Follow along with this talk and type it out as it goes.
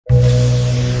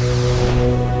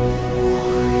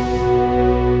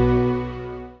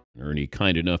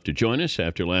kind enough to join us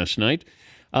after last night.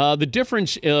 The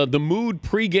difference, the mood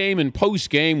pregame and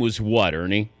postgame was what,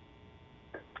 Ernie?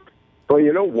 Well,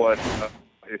 you know what?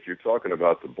 If you're talking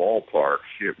about the ballpark,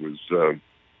 it was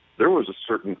there was a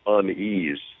certain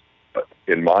unease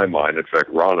in my mind. In fact,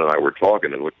 Ron and I were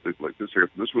talking, and it looked like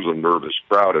this was a nervous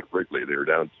crowd at Wrigley. They were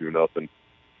down 2-0,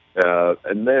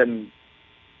 and then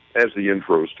as the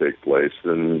intros take place,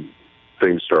 then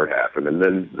things start happening, and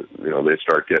then they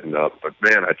start getting up. But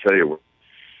man, I tell you,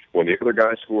 when the other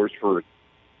guy scores first,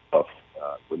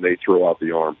 when they throw out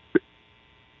the arm,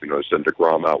 send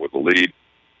DeGrom out with the lead.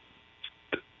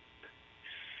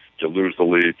 You lose the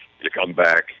lead, you come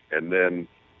back, and then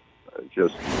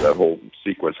just that whole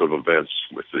sequence of events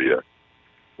with the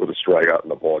strikeout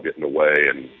and the ball getting away,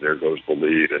 and there goes the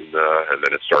lead, and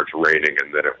then it starts raining,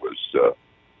 and then it was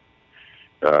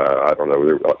I don't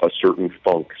know, a certain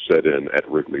funk set in at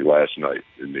Wrigley last night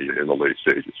in the late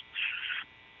stages.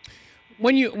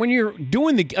 When you're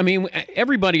doing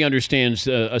everybody understands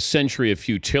a century of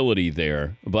futility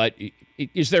there, but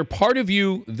is there part of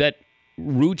you that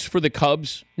roots for the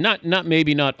Cubs? Not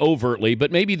maybe not overtly,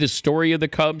 but maybe the story of the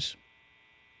Cubs?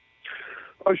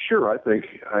 Oh, sure. I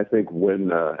think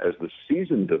when as the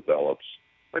season develops,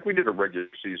 like we did a regular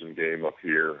season game up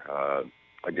here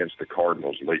against the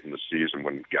Cardinals late in the season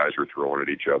when guys were throwing at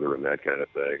each other and that kind of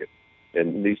thing,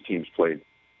 and these teams played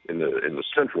in the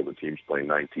Central. The teams play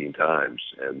 19 times,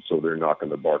 and so they're not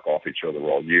going to bark off each other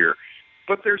all year.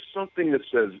 But there's something that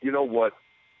says, you know what,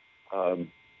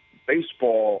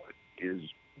 baseball is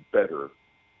better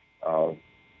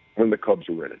when the Cubs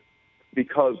are in it,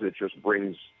 because it just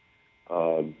brings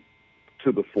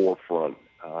to the forefront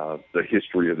the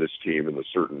history of this team and the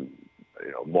certain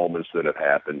moments that have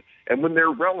happened. And when they're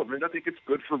relevant, I think it's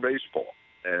good for baseball.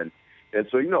 And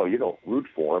so you don't root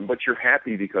for them, but you're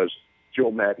happy because Joe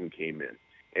Madden came in,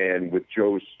 and with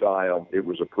Joe's style, it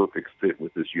was a perfect fit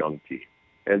with this young team.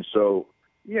 And so,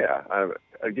 yeah,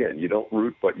 again, you don't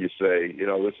root, but you say,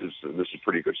 this is a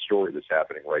pretty good story that's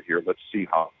happening right here. Let's see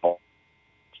how.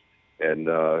 And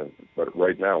but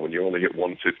right now, when you only hit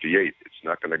 158, it's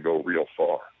not going to go real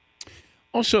far.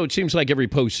 Also, it seems like every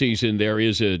postseason there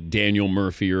is a Daniel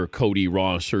Murphy or Cody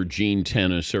Ross or Gene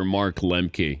Tennis or Mark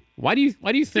Lemke. Why do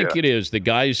you think it is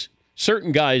that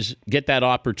certain guys get that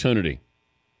opportunity?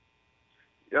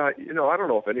 Yeah, I don't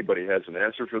know if anybody has an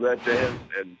answer for that, Dan.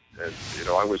 And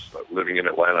I was living in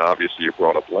Atlanta. Obviously, you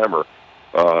brought up Lemmer,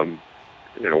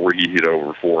 where he hit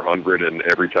over 400, and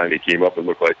every time he came up, it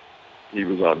looked like he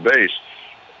was on base.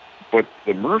 But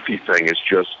the Murphy thing is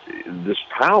just, this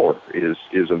power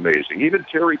is amazing. Even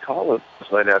Terry Collins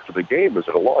last night after the game was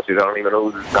at a loss. I don't even know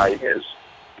who this guy is.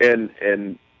 And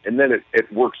then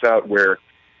it works out where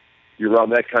you're on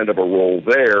that kind of a roll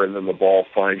there, and then the ball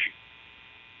finds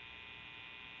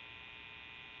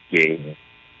you. Game.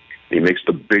 He makes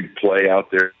the big play out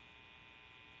there.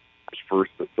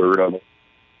 First, the third of them.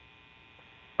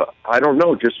 I don't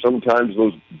know. Just sometimes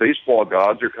those baseball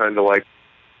gods are kind of like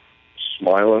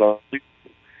smiling on you.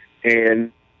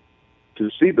 And to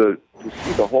see the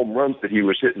home runs that he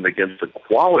was hitting against the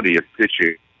quality of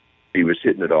pitching he was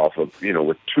hitting it off of,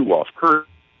 with two off Kurt,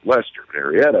 Lester,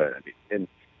 Marietta, and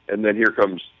then here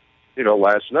comes,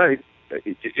 last night.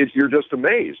 You're just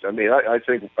amazed. I mean, I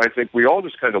think we all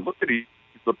just kind of look at each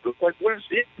other like, what is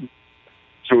it?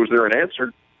 So is there an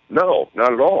answer? No,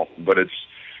 not at all. But it's,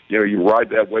 you ride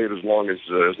that wave as long as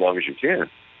you can.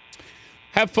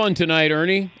 Have fun tonight,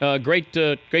 Ernie. Great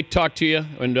talk to you,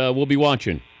 and we'll be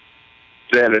watching.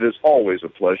 Dan, it is always a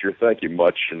pleasure. Thank you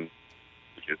much. And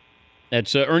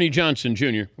that's Ernie Johnson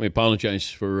Jr. We apologize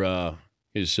for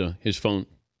his phone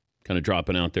kind of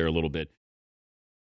dropping out there a little bit.